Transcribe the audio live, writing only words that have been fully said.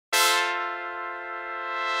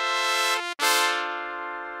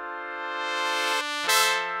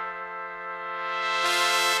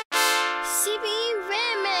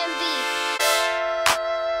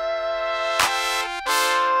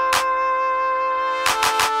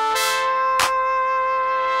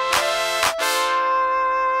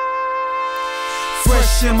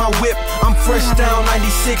Fresh in my whip, I'm fresh down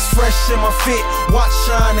 96, fresh in my fit. Watch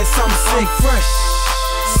shine and some sick. Fresh.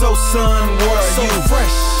 So son, what are you?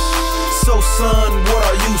 Fresh. So son, what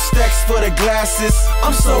are you? Stacks for the glasses,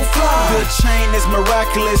 I'm so fly. The chain is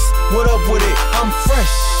miraculous, what up with it? I'm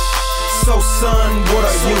fresh. So son, what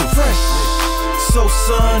are you? Fresh. So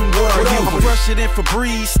son, what are you? I'm fresher than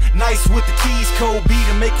Febreze, nice with the keys, cold beat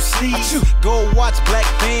to make you sneeze. Go watch Black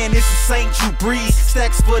Band, this is St. Drew Breeze.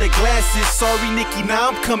 Stacks for the glasses, sorry Nicki, now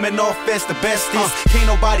I'm coming off as the bestest. Can't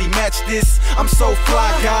nobody match this, I'm so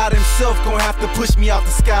fly. God himself gon' have to push me out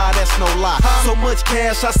the sky, that's no lie. So much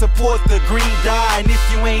cash, I support the green dye. And if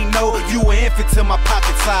you ain't know, you an infant till my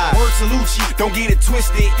pocket size. Word to Lucci, don't get it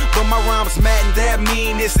twisted, but my rhymes mad and that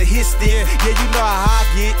mean it's a hit stick. Yeah, you know how I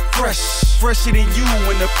get fresh. Fresher than you,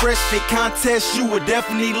 in the fresh fit contest, you would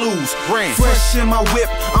definitely lose. Brand. Fresh in my whip,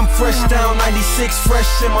 I'm fresh down 96, fresh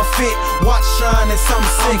in my fit. Watch shine and some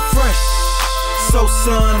sick. Fresh. So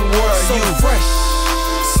son, what are you? Fresh.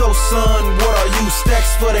 So son, what are you?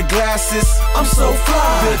 Stacks for the glasses, I'm so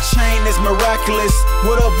fly. The chain is miraculous,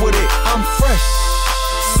 what up with it? I'm fresh.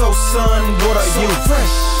 So son, what are you?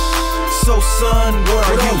 Fresh. So son, what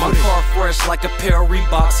are you? My car fresh like a pair of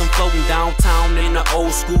Reeboks. I'm floating downtown in the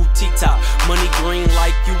old school T-top. Money green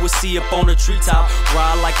like you would see up on a treetop.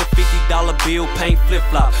 Ride like a $50 bill, paint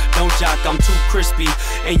flip-flop. Don't jock, I'm too crispy,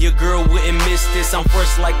 and your girl wouldn't miss this. I'm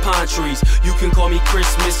fresh like pine trees, you can call me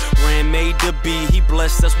Christmas. Ran made to be, he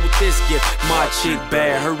blessed us with this gift. My chick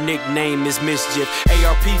bad, her nickname is Mischief.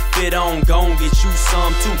 ARP fit on, gon' get you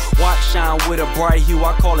some too. Watch shine with a bright hue,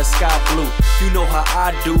 I call it sky blue. You know how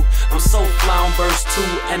I do, I'm so fly on verse 2,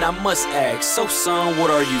 and I must ask, so son,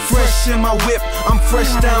 what are you? Fresh in my whip, I'm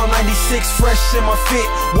fresh down 96, fresh in my fit.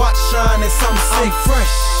 Watch shine and some sick.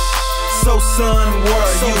 Fresh. So son, what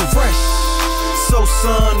are you? Fresh. So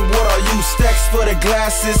son, what are you? Stacks for the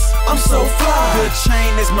glasses, I'm so fly. The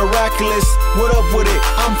chain is miraculous, what up with it?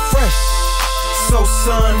 I'm fresh. So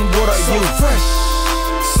son, what are you? Fresh.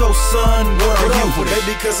 So son, what are you?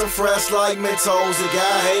 Maybe cause I'm fresh like Mentos. The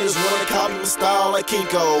guy haters wanna copy my style like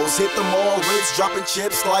Kinko's. Hit them all rich, dropping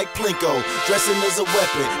chips like Plinko. Dressing as a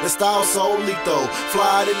weapon, the style so lethal.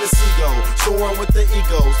 Fly in the seagull, soaring with the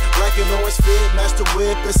egos. Black and orange fit, match the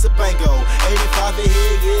whip, it's a bango. 85 a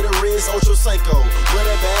head, yeah the wrist, Ocho Cinco. With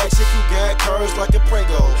a bad chick who got curves like a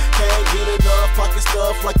Pringle. Can't get enough, pocket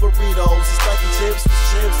stuff like burritos. Stacking chips with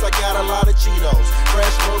chips, I got a lot of Cheetos.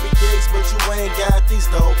 Fresh Roby kicks, but you ain't got these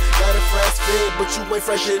though. Got a fresh fit, but you ain't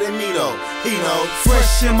fresher than me though. He know.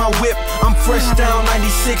 Fresh in my whip, I'm fresh down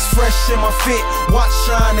 96, fresh in my fit. Watch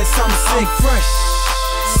shine and some sick. Fresh.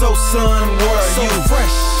 So son, what are you?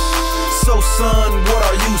 Fresh. So son, what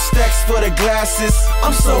are you? Stacks for the glasses,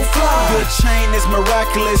 I'm so fly. The chain is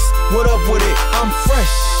miraculous, what up with it? I'm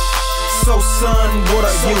fresh. So son, what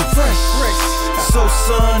are you? Fresh. So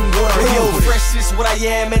son, what are you? Fresh is what I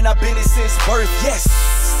am, and I've been it since birth. Yes.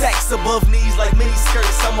 Stacks above knees like mini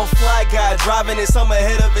skirts. I'm a fly guy, driving this, I'm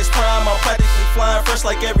ahead of his prime. I'm practically flying fresh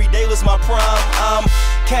like every day was my prime. I'm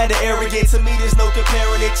kinda arrogant, to me there's no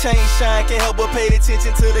comparing it. Chain shine, can't help but pay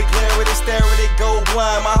attention to the glare of it, stare at it, go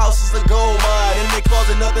blind. My house is a gold mine, and they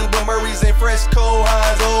closet nothing but Murray's and fresh cold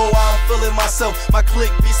hinds. Oh, I'm feeling myself, my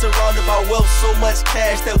clique be surrounded by wealth. So much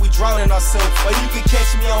cash that we drowning ourselves. Or you can catch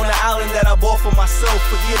me on the island that I bought for myself.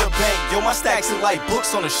 Forget a bank, yo, my stacks are like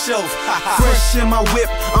books on a shelf. Fresh in my whip,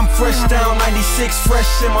 I'm fresh down 96, fresh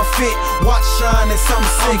in my fit. Watch shine and some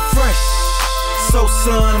sick. Fresh. So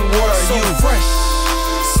son, what are you? Fresh.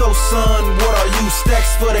 So son, what are you?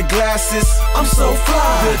 Stacks for the glasses, I'm so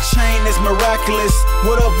fly. The chain is miraculous,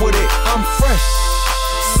 what up with it? I'm fresh.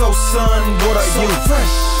 So son, what are you?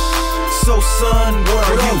 Fresh. So son, what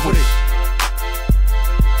are you?